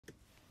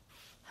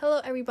Hello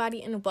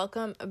everybody and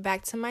welcome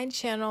back to my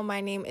channel.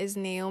 My name is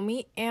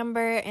Naomi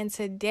Amber and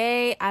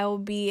today I will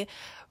be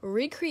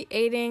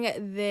recreating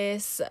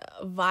this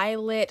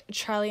violet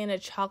Charlie and the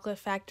Chocolate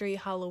Factory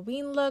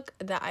Halloween look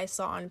that I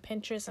saw on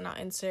Pinterest, and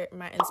I'll insert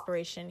my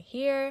inspiration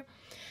here.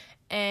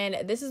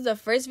 And this is the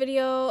first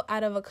video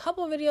out of a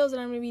couple videos that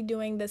I'm going to be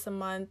doing this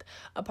month,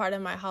 a part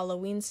of my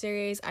Halloween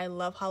series. I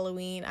love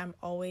Halloween. I'm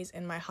always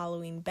in my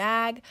Halloween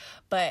bag,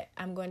 but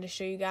I'm going to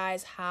show you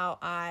guys how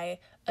I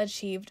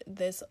achieved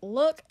this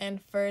look.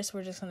 And first,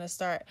 we're just going to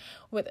start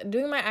with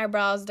doing my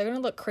eyebrows. They're going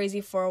to look crazy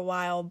for a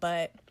while,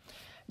 but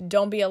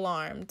don't be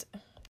alarmed.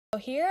 So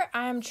here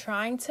I'm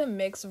trying to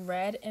mix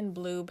red and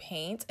blue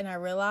paint, and I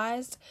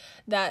realized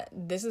that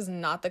this is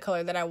not the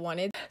color that I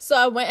wanted. So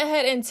I went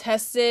ahead and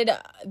tested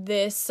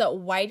this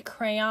white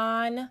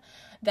crayon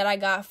that I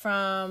got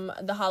from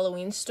the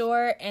Halloween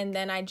store, and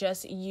then I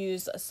just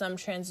used some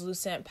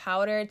translucent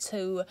powder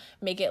to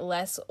make it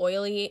less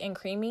oily and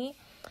creamy.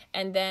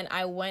 And then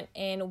I went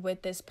in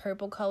with this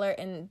purple color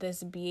in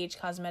this BH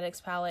Cosmetics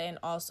palette, and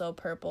also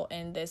purple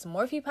in this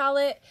Morphe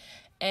palette.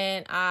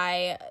 And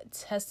I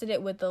tested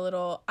it with the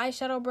little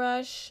eyeshadow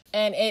brush,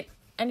 and it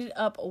ended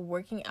up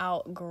working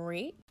out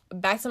great.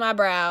 Back to my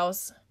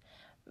brows.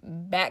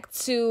 Back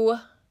to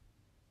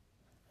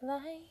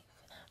life.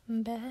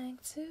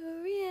 Back to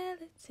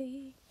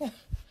reality.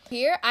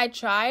 Here, I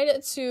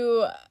tried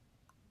to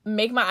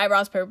make my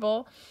eyebrows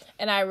purple,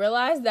 and I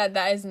realized that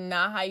that is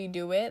not how you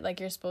do it. Like,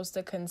 you're supposed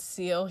to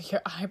conceal your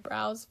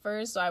eyebrows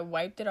first. So I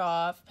wiped it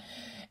off,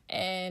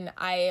 and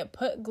I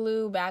put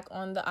glue back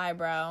on the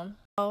eyebrow.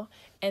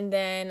 And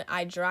then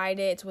I dried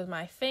it with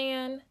my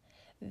fan.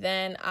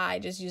 Then I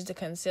just used a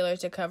concealer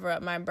to cover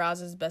up my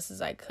brows as best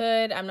as I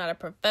could. I'm not a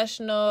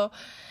professional.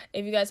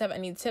 If you guys have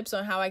any tips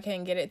on how I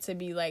can get it to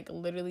be like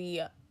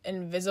literally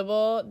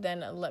invisible,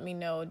 then let me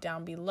know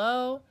down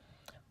below.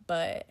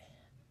 But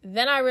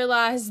then I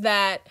realized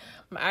that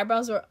my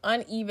eyebrows were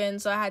uneven,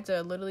 so I had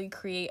to literally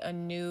create a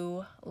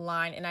new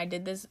line. And I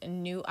did this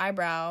new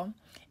eyebrow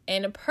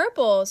in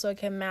purple so it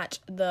can match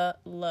the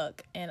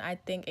look, and I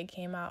think it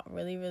came out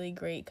really, really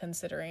great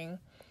considering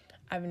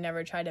I've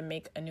never tried to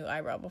make a new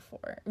eyebrow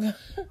before.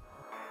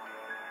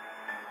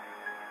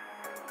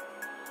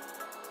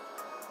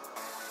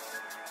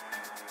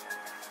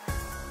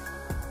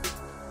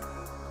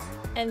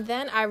 And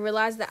then I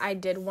realized that I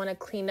did want to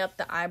clean up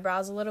the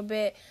eyebrows a little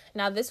bit.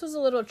 Now, this was a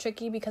little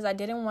tricky because I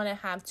didn't want to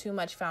have too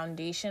much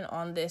foundation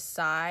on this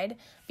side,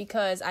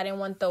 because I didn't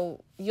want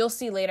you'll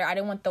see later, I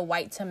didn't want the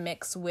white to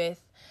mix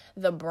with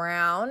the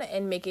brown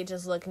and make it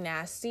just look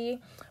nasty.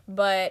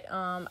 But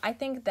I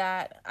think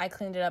that I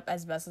cleaned it up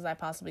as best as I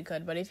possibly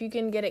could. But if you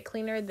can get it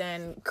cleaner,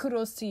 then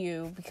kudos to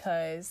you,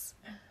 because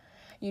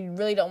you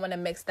really don't want to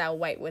mix that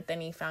white with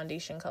any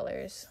foundation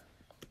colors.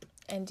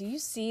 And do you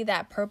see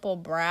that purple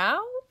brow?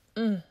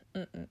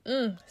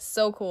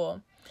 So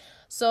cool.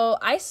 So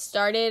I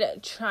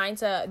started trying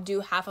to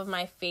do half of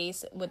my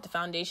face with the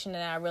foundation,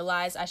 and I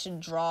realized I should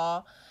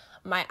draw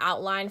my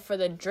outline for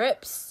the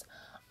drips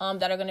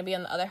that are going to be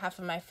on the other half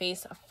of my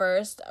face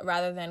first,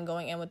 rather than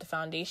going in with the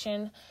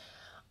foundation.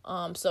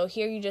 So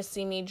here you just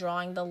see me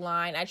drawing the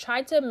line. I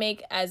tried to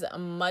make as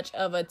much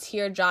of a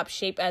teardrop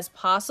shape as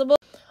possible,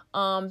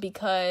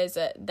 because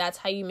that's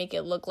how you make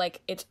it look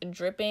like it's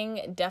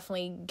dripping.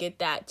 Definitely get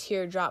that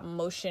teardrop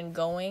motion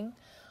going.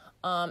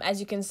 As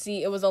you can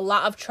see, it was a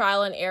lot of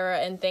trial and error,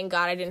 and thank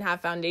God I didn't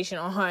have foundation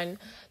on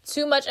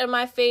too much of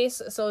my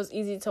face, so it's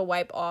easy to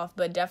wipe off.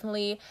 But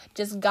definitely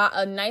just got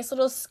a nice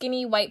little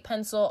skinny white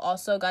pencil,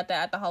 also got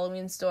that at the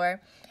Halloween store,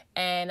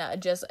 and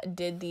just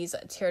did these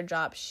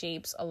teardrop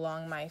shapes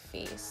along my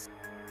face.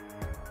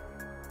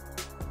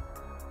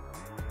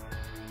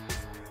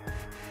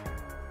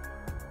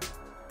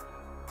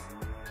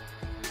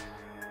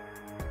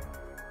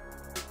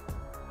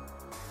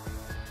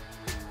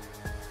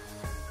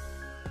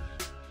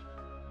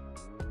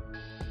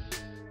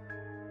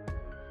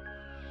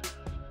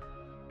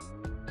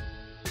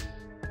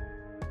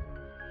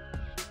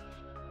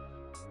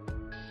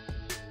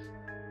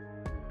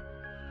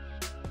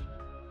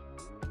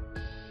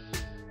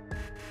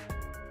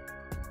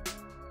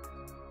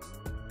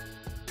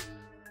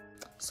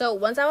 So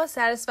once I was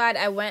satisfied,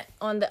 I went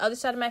on the other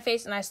side of my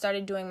face and I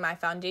started doing my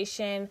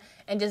foundation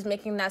and just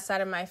making that side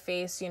of my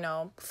face, you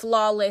know,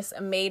 flawless,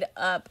 made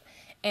up,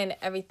 and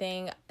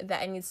everything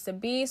that it needs to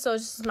be. So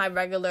it's just my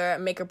regular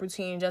makeup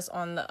routine just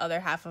on the other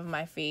half of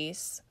my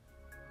face.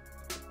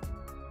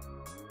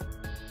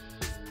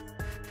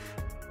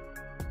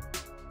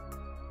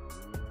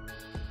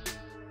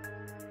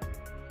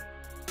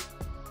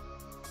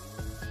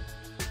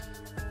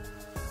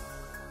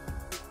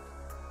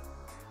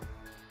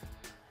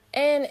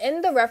 And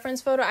in the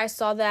reference photo, I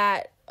saw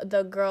that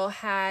the girl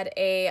had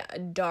a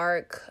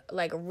dark,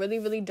 like really,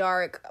 really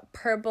dark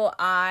purple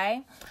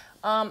eye.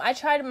 I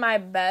tried my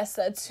best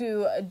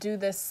to do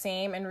the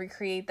same and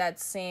recreate that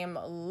same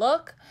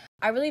look.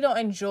 I really don't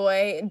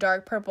enjoy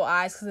dark purple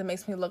eyes because it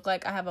makes me look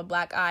like I have a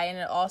black eye, and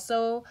it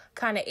also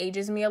kind of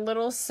ages me a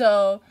little.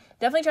 So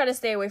definitely try to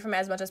stay away from it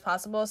as much as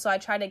possible. So I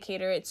try to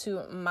cater it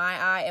to my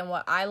eye and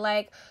what I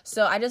like.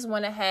 So I just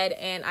went ahead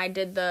and I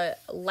did the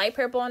light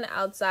purple on the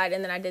outside,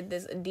 and then I did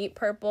this deep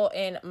purple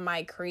in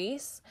my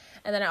crease.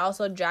 And then I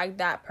also dragged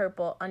that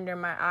purple under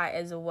my eye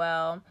as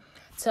well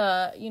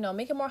to, you know,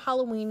 make it more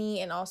Halloween-y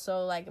and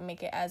also like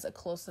make it as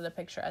close to the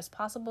picture as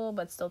possible,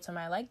 but still to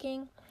my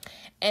liking.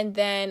 And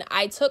then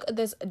I took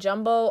this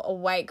jumbo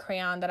white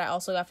crayon that I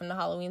also got from the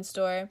Halloween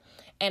store,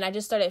 and I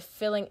just started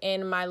filling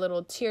in my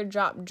little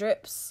teardrop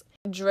drips.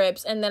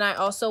 And then I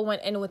also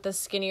went in with a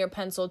skinnier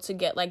pencil to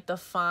get like the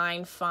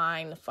fine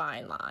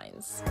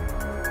lines.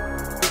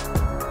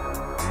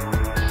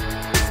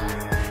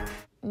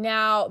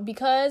 Now,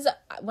 because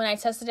when I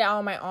tested it out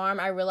on my arm,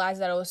 I realized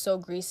that it was so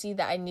greasy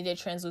that I needed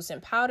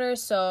translucent powder.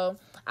 So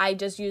I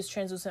just used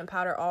translucent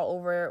powder all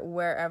over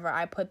wherever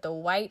I put the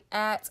white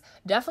at.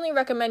 Definitely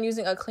recommend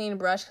using a clean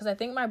brush because I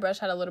think my brush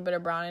had a little bit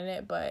of brown in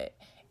it, but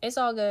it's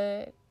all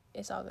good.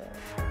 It's all good.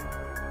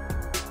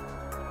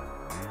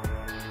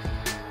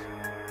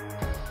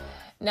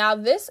 Now,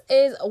 this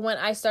is when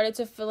I started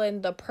to fill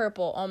in the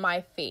purple on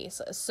my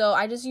face. So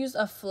I just used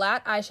a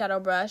flat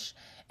eyeshadow brush,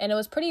 and it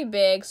was pretty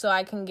big so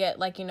I can get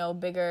like, you know,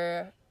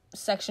 bigger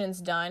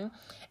sections done.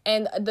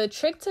 And the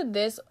trick to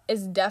this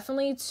is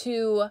definitely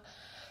to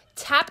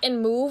tap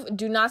and move.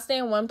 Do not stay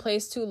in one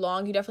place too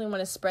long. You definitely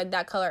want to spread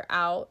that color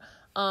out,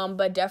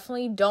 but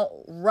definitely don't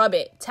rub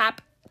it.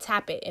 Tap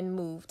it and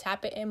move.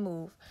 Tap it and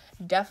move.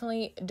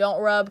 Definitely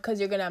don't rub because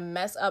you're gonna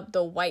mess up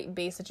the white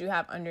base that you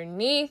have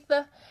underneath.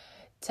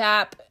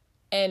 Tap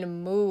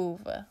and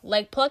move.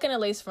 Like plucking a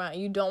lace front.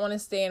 You don't want to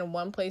stay in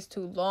one place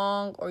too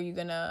long or you're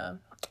gonna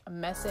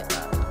mess it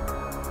up.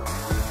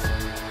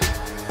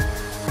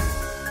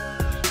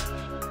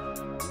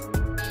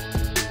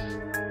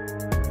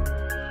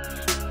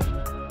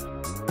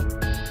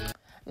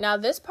 Now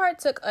this part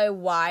took a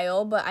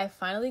while, but I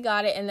finally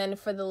got it. And then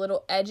for the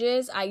little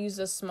edges, I used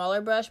a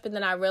smaller brush, but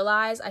then I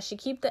realized I should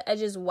keep the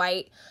edges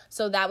white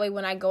so that way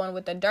when I go in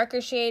with a darker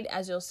shade,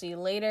 as you'll see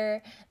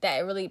later, that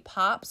it really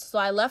pops. So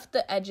I left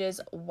the edges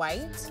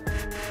white.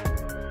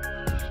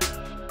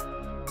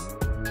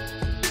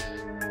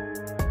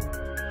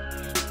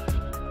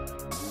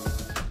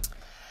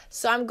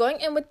 So I'm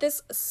going in with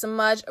this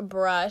smudge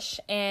brush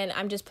and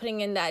I'm just putting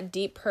in that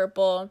deep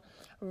purple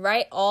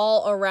right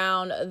all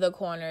around the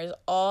corners,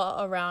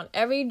 all around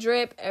every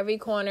drip, every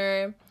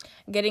corner,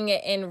 getting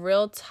it in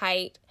real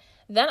tight.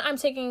 Then I'm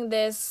taking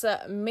this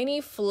mini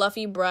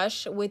fluffy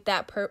brush with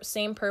that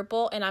same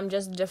purple and I'm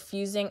just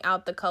diffusing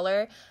out the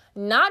color.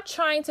 Not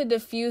trying to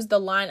diffuse the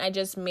line I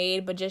just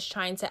made, but just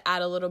trying to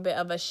add a little bit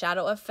of a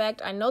shadow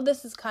effect. I know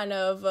this is kind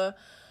of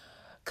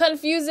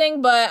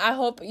confusing, but I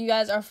hope you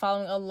guys are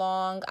following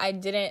along. I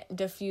didn't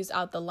diffuse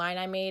out the line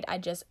I made. I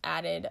just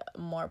added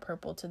more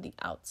purple to the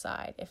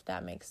outside, if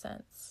that makes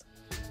sense.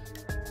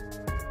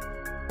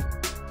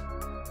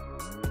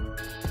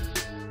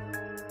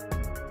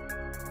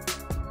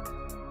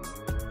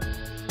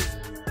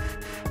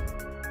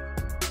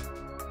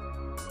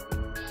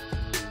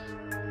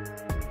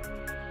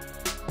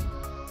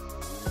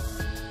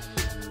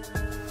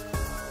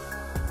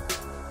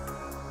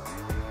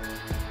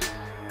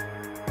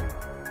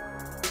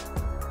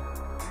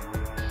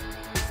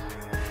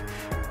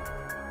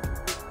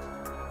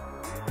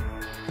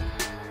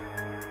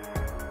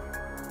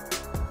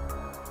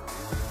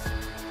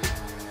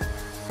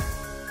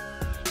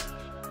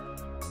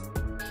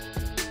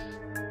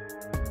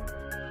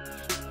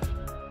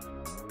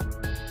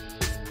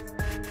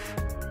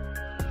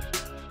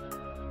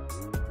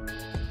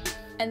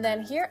 And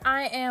then here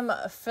I am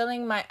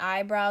filling my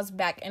eyebrows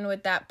back in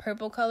with that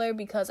purple color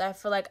because I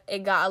feel like it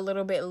got a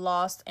little bit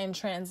lost in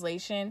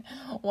translation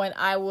when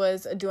I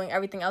was doing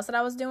everything else that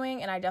I was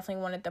doing, and I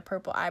definitely wanted the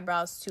purple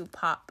eyebrows to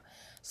pop.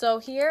 So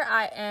here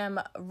I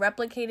am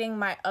replicating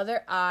my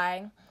other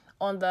eye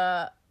on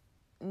the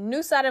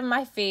new side of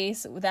my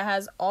face that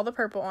has all the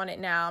purple on it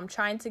now. I'm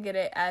trying to get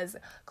it as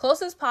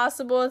close as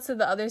possible to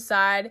the other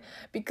side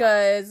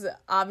because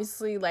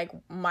obviously like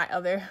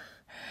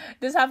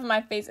this half of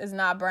my face is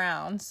not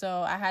brown,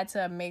 so I had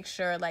to make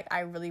sure like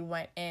I really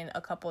went in a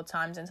couple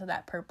times into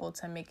that purple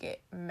to make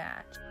it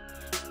match.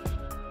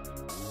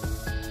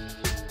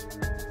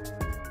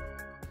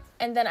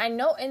 And then I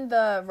know in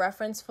the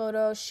reference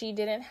photo she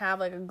didn't have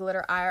like a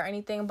glitter eye or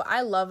anything, but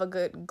I love a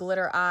good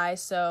glitter eye,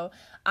 so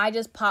I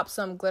just popped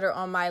some glitter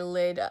on my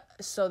lid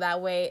so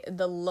that way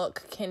the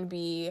look can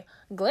be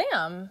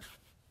glam,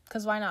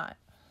 because why not?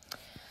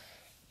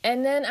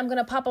 And then I'm going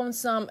to pop on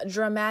some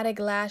dramatic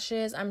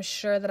lashes. I'm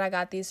sure that I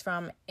got these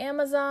from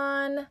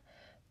Amazon.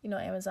 You know,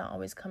 Amazon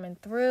always coming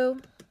through.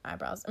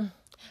 Eyebrows.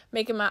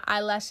 Making my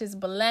eyelashes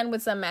blend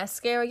with some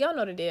mascara. Y'all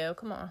know the deal.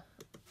 Come on.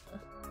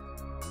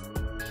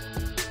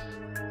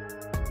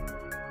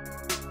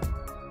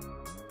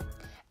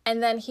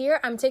 And then here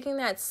I'm taking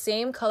that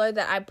same color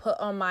that I put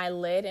on my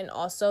lid and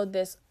also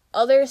this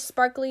other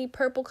sparkly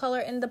purple color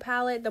in the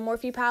palette, the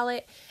Morphe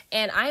palette,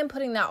 and I am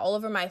putting that all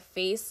over my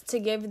face to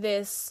give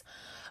this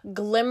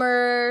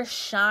glimmer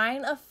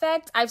shine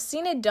effect. I've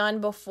seen it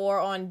done before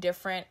on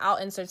different, I'll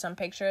insert some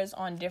pictures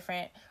on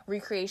different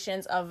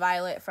recreations of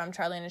Violet from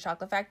Charlie and the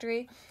Chocolate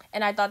Factory,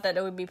 and I thought that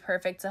it would be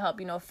perfect to help,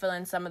 you know, fill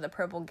in some of the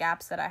purple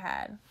gaps that I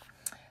had.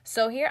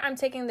 So here I'm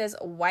taking this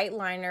white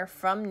liner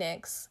from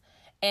NYX,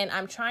 and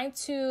I'm trying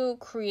to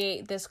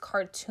create this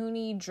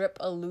cartoony drip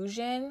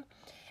illusion.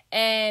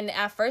 And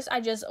at first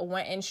I just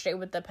went in straight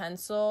with the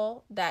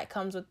pencil that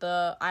comes with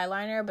the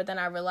eyeliner, but then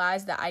I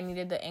realized that I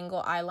needed the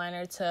angle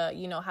eyeliner to,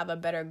 you know, have a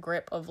better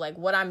grip of like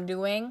what I'm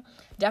doing.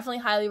 Definitely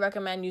highly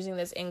recommend using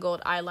this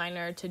angled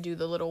eyeliner to do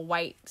the little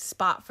white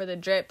spot for the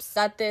drips.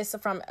 Got this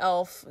from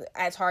e.l.f.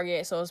 at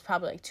Target, so it was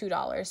probably like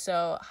 $2.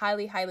 So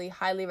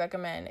highly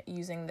recommend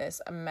using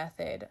this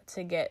method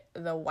to get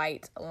the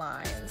white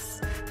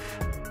lines.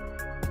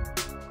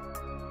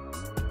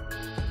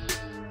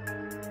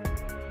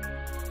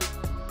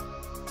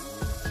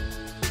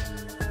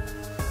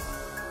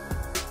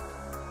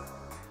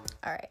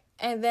 All right,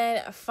 and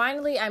then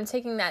finally I'm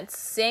taking that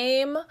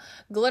same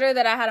glitter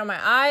that I had on my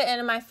eye and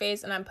in my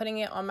face, and I'm putting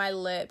it on my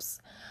lips,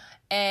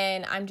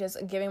 and I'm just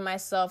giving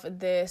myself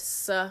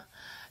this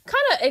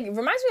it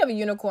reminds me of a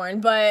unicorn,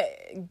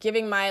 but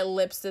giving my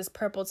lips this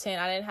purple tint.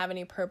 I didn't have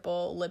any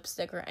purple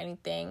lipstick or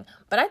anything,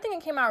 but I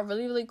think it came out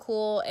really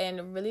cool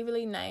and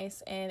really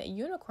nice and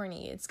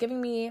unicorny. It's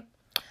giving me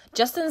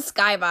Justin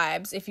Sky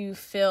vibes, if you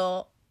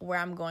feel where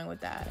I'm going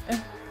with that.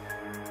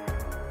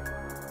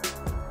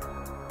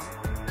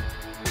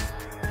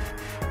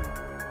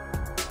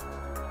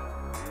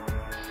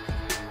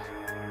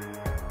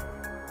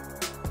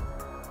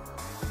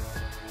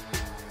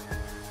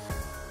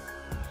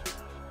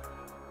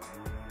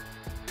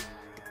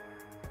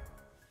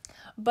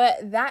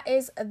 But that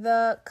is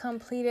the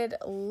completed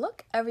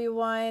look,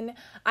 everyone.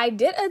 I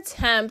did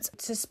attempt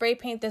to spray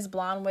paint this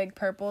blonde wig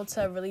purple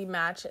to really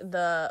match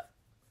the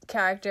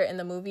character in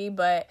the movie,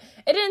 but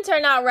it didn't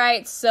turn out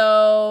right,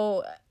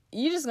 so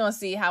you're just gonna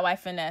see how I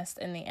finessed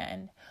in the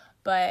end.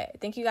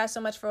 But thank you guys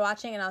so much for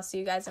watching, and I'll see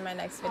you guys in my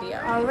next video.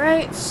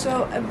 Alright,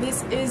 so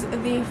this is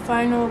the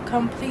final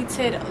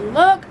completed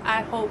look.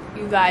 I hope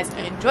you guys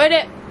enjoyed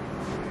it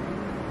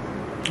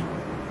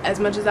as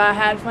much as I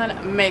had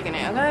fun making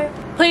it, okay?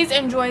 Please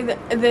enjoy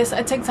this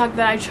TikTok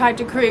that I tried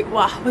to create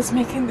while I was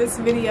making this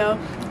video,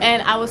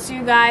 and I will see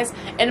you guys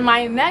in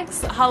my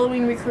next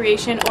Halloween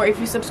recreation, or if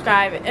you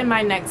subscribe, in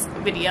my next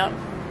video.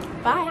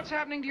 Bye. What's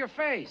happening to your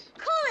face?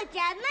 Cool it,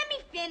 Dad. Let me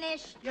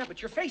finish. Yeah,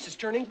 but your face is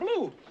turning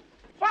blue.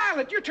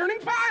 Violet, you're turning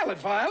violet,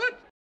 Violet.